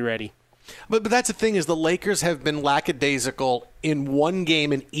 they will be ready. But that's the thing is the Lakers have been lackadaisical in one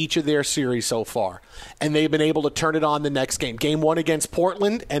game in each of their series so far, and they've been able to turn it on the next game. Game 1 against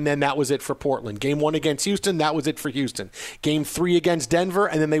Portland, and then that was it for Portland. Game 1 against Houston, that was it for Houston. Game 3 against Denver,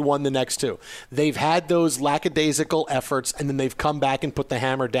 and then they won the next 2. They've had those lackadaisical efforts, and then they've come back and put the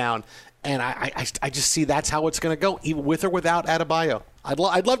hammer down. And I just see that's how it's going to go, even with or without Adebayo. I'd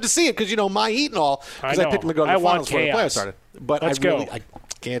love to see it because, my Heat and all, because I picked them to go to the finals before the playoffs started. But Let's go. I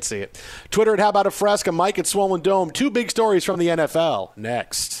can't see it. Twitter at How About a Fresca, Mike at Swollen Dome. 2 big stories from the NFL.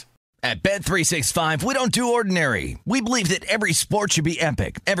 Next. At Bet365, we don't do ordinary. We believe that every sport should be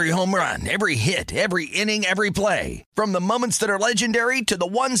epic. Every home run, every hit, every inning, every play. From the moments that are legendary to the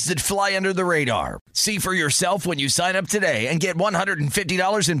ones that fly under the radar. See for yourself when you sign up today and get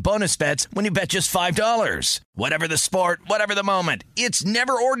 $150 in bonus bets when you bet just $5. Whatever the sport, whatever the moment, it's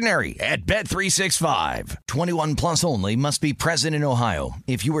never ordinary at Bet365. 21 plus only. Must be present in Ohio.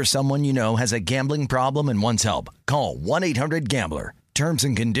 If you or someone you know has a gambling problem and wants help, call 1-800-GAMBLER. Terms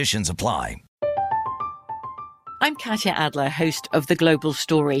and conditions apply. I'm Katya Adler, host of The Global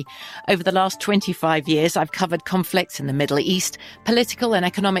Story. Over the last 25 years, I've covered conflicts in the Middle East, political and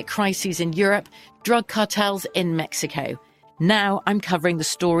economic crises in Europe, drug cartels in Mexico. Now I'm covering the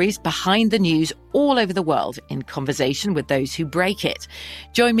stories behind the news all over the world in conversation with those who break it.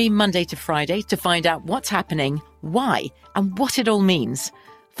 Join me Monday to Friday to find out what's happening, why, and what it all means.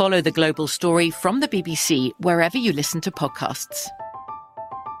 Follow The Global Story from the BBC wherever you listen to podcasts.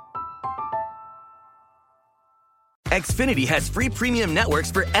 Xfinity has free premium networks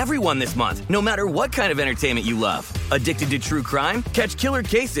for everyone this month, no matter what kind of entertainment you love. Addicted to true crime? Catch killer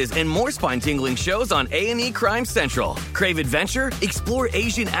cases and more spine-tingling shows on A&E Crime Central. Crave adventure? Explore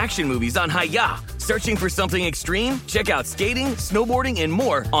Asian action movies on Hi-Ya. Searching for something extreme? Check out skating, snowboarding, and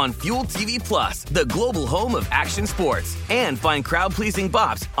more on Fuel TV Plus, the global home of action sports. And find crowd-pleasing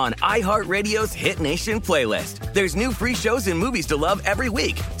bops on iHeartRadio's Hit Nation playlist. There's new free shows and movies to love every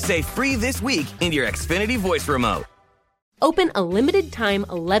week. Say free this week in your Xfinity voice remote. Open a limited-time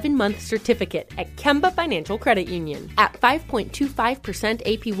 11-month certificate at Kemba Financial Credit Union. At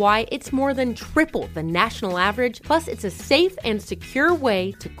 5.25% APY, it's more than triple the national average, plus it's a safe and secure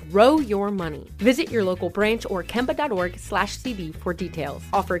way to grow your money. Visit your local branch or kemba.org/cb for details.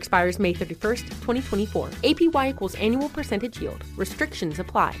 Offer expires May 31st, 2024. APY equals annual percentage yield. Restrictions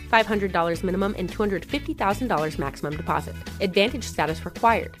apply. $500 minimum and $250,000 maximum deposit. Advantage status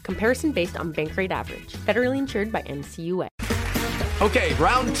required. Comparison based on bank rate average. Federally insured by NCUA. Okay,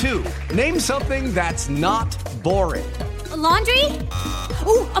 round 2. Name something that's not boring. A laundry?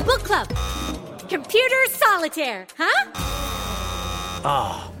 Ooh, a book club. Computer solitaire, huh?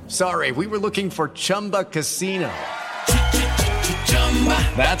 Ah, sorry, we were looking for Chumba Casino.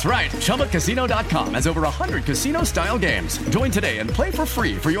 That's right, ChumbaCasino.com has over 100 casino-style games. Join today and play for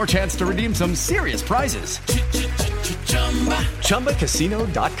free for your chance to redeem some serious prizes.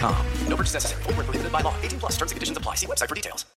 ChumbaCasino.com. No purchase necessary. Void where prohibited by law. 18+ terms and conditions apply. See website for details.